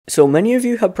So many of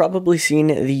you have probably seen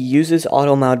the uses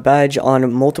Automod badge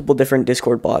on multiple different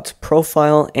Discord bots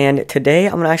profile, and today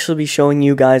I'm going to actually be showing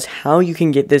you guys how you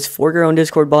can get this for your own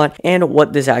Discord bot and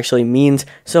what this actually means.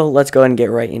 So let's go ahead and get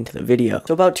right into the video.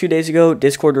 So about 2 days ago,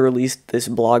 Discord released this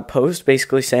blog post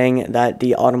basically saying that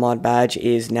the Automod badge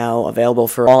is now available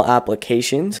for all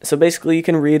applications. So basically you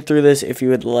can read through this if you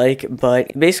would like, but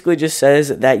it basically just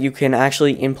says that you can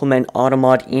actually implement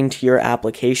Automod into your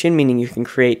application, meaning you can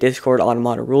create Discord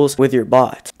Automod rules with your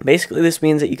bot. Basically this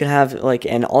means that you can have like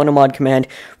an Automod command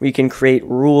where you can create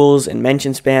rules and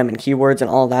mention spam and keywords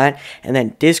and all that, and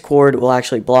then Discord will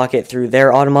actually block it through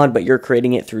their Automod, but you're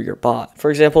creating it through your bot. For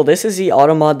example, this is the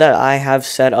Automod that I have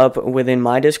set up within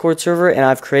my Discord server, and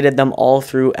I've created them all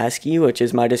through Esky, which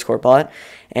is my Discord bot,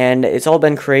 and it's all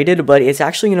been created, but it's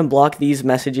actually going to block these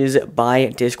messages by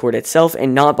Discord itself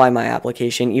and not by my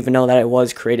application, even though that it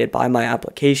was created by my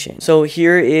application. So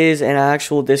here is an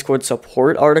actual Discord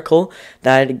support article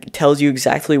that tells you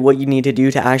exactly what you need to do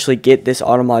to actually get this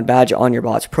Automod badge on your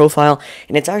bot's profile,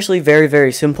 and it's actually very,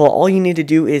 very simple. All you need to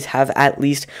do is have at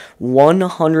least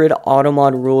 100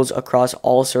 Automod rules across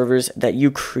all servers that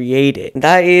you created.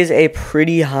 That is a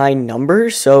pretty high number,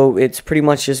 so it's pretty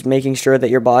much just making sure that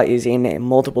your bot is in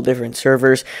multiple different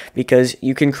servers, because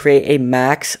you can create a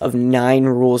max of 9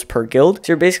 rules per guild.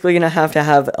 So you're basically going to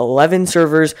have 11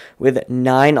 servers with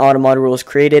 9 Automod rules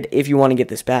created if you want to get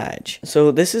this badge.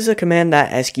 So this is a command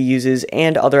that Esky uses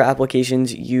and other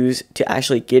applications use to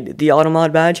actually get the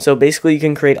Automod badge. So basically you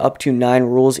can create up to 9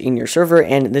 rules in your server,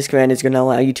 and this command is going to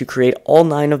allow you to create all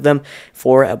 9 of them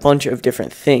for a bunch of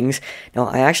different things. Now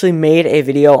I actually made a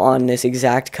video on this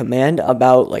exact command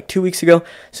about like 2 weeks ago,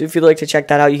 so if you'd like to check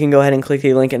that out, you can go ahead and click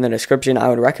the link in the description. I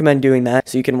would recommend doing that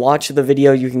so you can watch the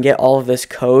video, you can get all of this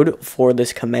code for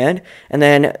this command, and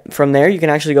then from there you can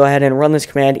actually go ahead and run this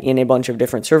command in a bunch of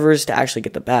different servers to actually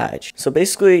get the badge. So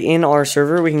basically in our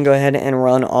server we can go ahead and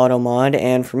run Automod,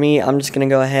 and for me I'm just going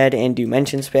to go ahead and do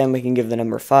mention spam. We can give the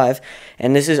number 5,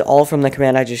 and this is all from the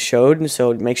command I just showed,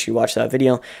 so make sure you watch that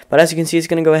video. But as you can see, it's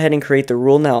going to go ahead and create the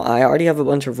rule. Now I already have a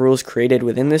bunch of rules created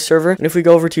within this server, and if we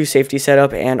go over to safety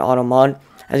setup and Automod,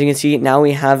 as you can see, now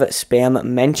we have spam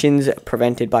mentions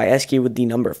prevented by Esky with the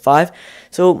number 5.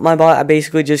 So my bot, I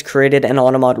basically just created an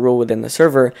Automod rule within the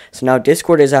server. So now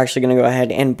Discord is actually going to go ahead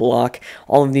and block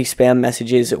all of these spam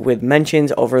messages with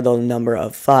mentions over the number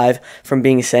of 5 from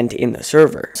being sent in the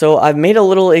server. So I've made a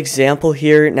little example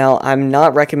here. Now I'm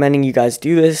not recommending you guys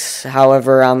do this.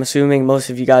 However, I'm assuming most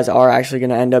of you guys are actually going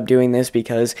to end up doing this,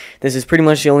 because this is pretty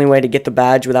much the only way to get the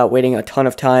badge without waiting a ton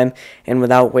of time and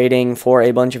without waiting for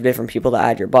a bunch of different people to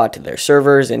add your bot to their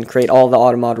servers and create all the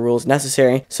Automod rules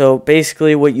necessary. So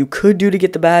basically what you could do to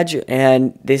get the badge,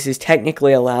 and this is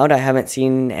technically allowed, I haven't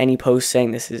seen any posts saying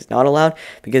this is not allowed,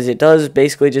 because it does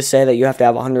basically just say that you have to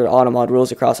have 100 Automod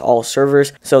rules across all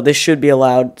servers, so this should be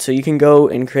allowed. So you can go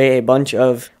and create a bunch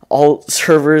of alt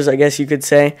servers, I guess you could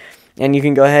say, and you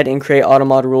can go ahead and create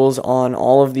Automod rules on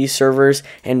all of these servers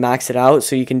and max it out.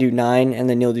 So you can do 9, and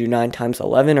then you'll do 9 times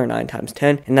 11 or 9 times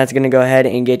 10, and that's going to go ahead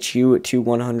and get you to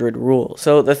 100 rules.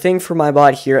 So the thing for my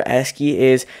bot here, Esky,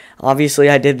 is obviously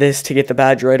I did this to get the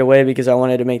badge right away because I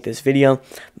wanted to make this video,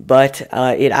 but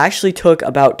it actually took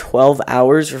about 12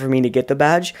 hours for me to get the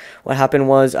badge. What happened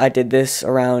was I did this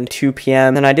around 2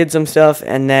 p.m. and I did some stuff,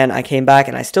 and then I came back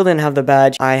and I still didn't have the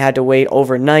badge. I had to wait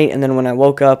overnight, and then when I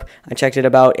woke up, I checked it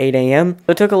about 8 a.m. So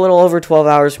it took a little over 12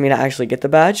 hours for me to actually get the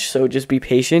badge, so just be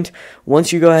patient.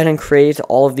 Once you go ahead and create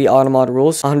all of the Automod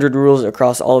rules, 100 rules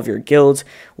across all of your guilds,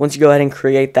 once you go ahead and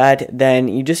create that, then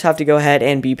you just have to go ahead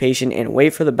and be patient and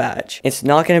wait for the badge. It's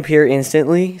not going to appear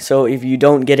instantly, so if you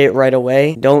don't get it right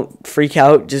away, don't freak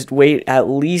out. Just wait at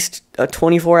least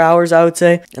 24 hours, I would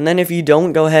say. And then if you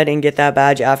don't go ahead and get that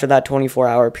badge after that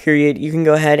 24-hour period, you can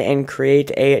go ahead and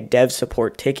create a dev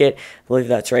support ticket. I believe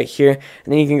that's right here.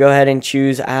 And then you can go ahead and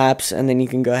choose apps, and then you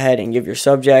can go ahead and give your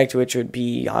subject, which would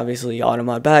be obviously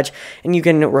Automod badge, and you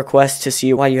can request to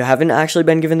see why you haven't actually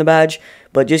been given the badge.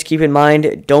 But just keep in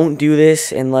mind, don't do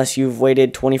this unless you've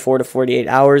waited 24 to 48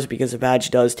 hours, because the badge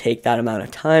does take that amount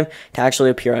of time to actually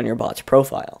appear on your bot's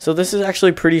profile. So this is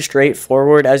actually pretty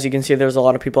straightforward. As you can see, there's a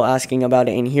lot of people asking about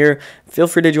it in here. Feel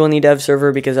free to join the dev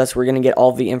server, because that's where we're going to get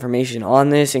all the information on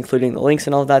this, including the links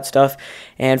and all of that stuff.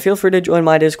 And feel free to join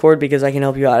my Discord, because I can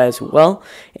help you out as well.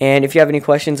 And if you have any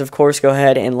questions, of course, go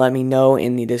ahead and let me know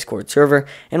in the Discord server.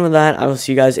 And with that, I will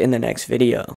see you guys in the next video.